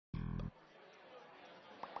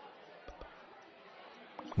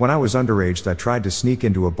When I was underage, I tried to sneak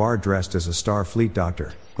into a bar dressed as a Starfleet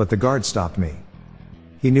doctor, but the guard stopped me.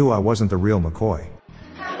 He knew I wasn't the real McCoy.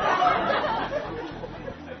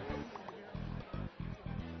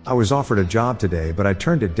 I was offered a job today, but I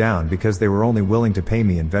turned it down because they were only willing to pay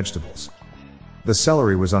me in vegetables. The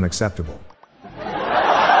celery was unacceptable.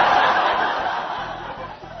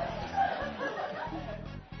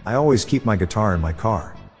 I always keep my guitar in my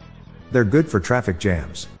car. They're good for traffic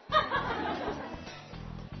jams.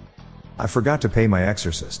 I forgot to pay my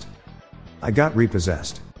exorcist. I got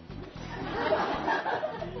repossessed.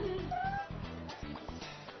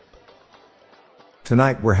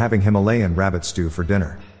 Tonight we're having Himalayan rabbit stew for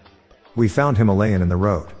dinner. We found Himalayan in the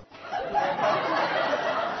road.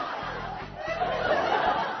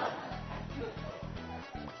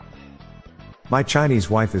 My Chinese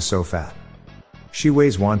wife is so fat. She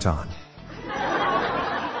weighs wonton.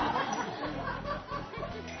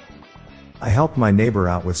 I helped my neighbor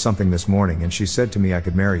out with something this morning and she said to me I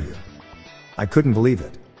could marry you. I couldn't believe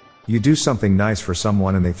it. You do something nice for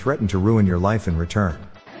someone and they threaten to ruin your life in return.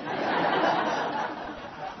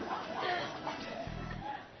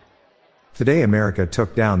 Today America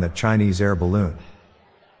took down that Chinese air balloon.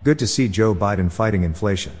 Good to see Joe Biden fighting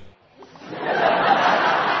inflation.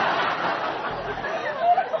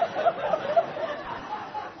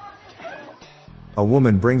 A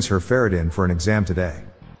woman brings her ferret in for an exam today.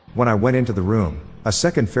 When I went into the room, a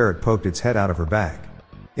second ferret poked its head out of her bag.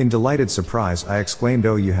 In delighted surprise, I exclaimed,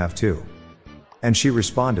 "Oh, you have too?" And she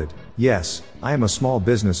responded, "Yes, I am a small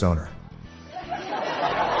business owner."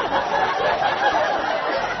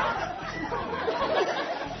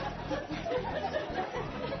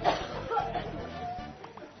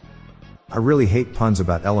 I really hate puns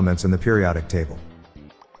about elements in the periodic table.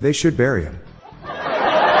 They should bury him.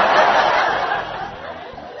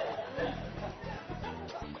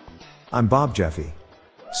 I'm Bob Jeffy.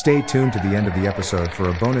 Stay tuned to the end of the episode for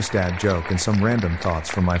a bonus dad joke and some random thoughts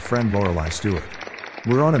from my friend Lorelei Stewart.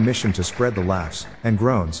 We're on a mission to spread the laughs and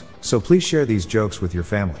groans, so please share these jokes with your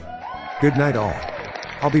family. Good night all.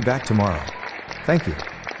 I'll be back tomorrow. Thank you.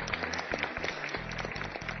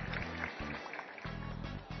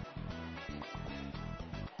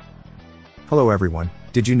 Hello everyone,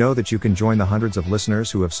 did you know that you can join the hundreds of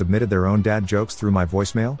listeners who have submitted their own dad jokes through my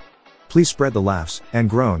voicemail? Please spread the laughs and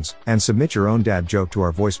groans and submit your own dad joke to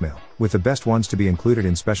our voicemail, with the best ones to be included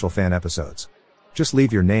in special fan episodes. Just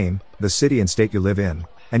leave your name, the city and state you live in,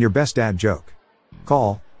 and your best dad joke.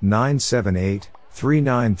 Call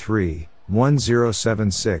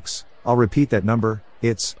 978-393-1076. I'll repeat that number,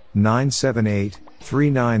 it's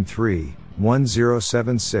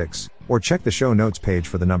 978-393-1076, or check the show notes page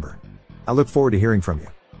for the number. I look forward to hearing from you.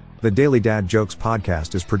 The Daily Dad Jokes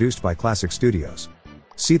podcast is produced by Classic Studios.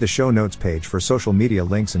 See the show notes page for social media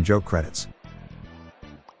links and joke credits.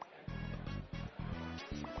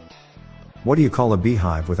 What do you call a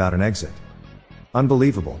beehive without an exit?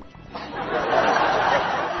 Unbelievable.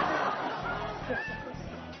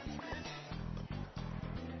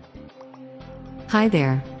 Hi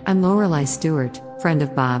there, I'm Lorelei Stewart, friend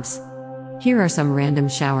of Bob's. Here are some random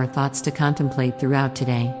shower thoughts to contemplate throughout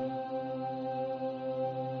today.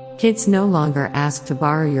 Kids no longer ask to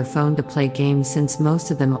borrow your phone to play games since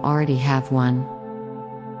most of them already have one.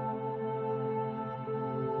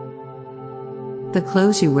 The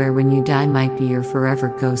clothes you wear when you die might be your forever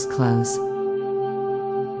ghost clothes.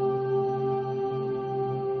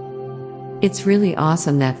 It's really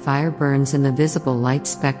awesome that fire burns in the visible light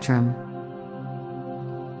spectrum.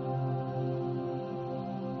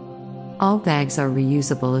 All bags are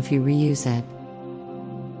reusable if you reuse it.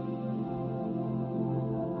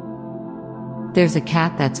 There's a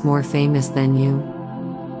cat that's more famous than you.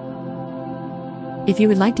 If you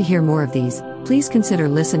would like to hear more of these, please consider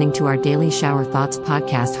listening to our Daily Shower Thoughts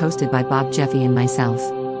podcast hosted by Bob Jeffy and myself.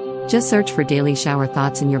 Just search for Daily Shower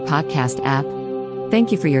Thoughts in your podcast app.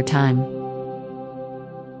 Thank you for your time.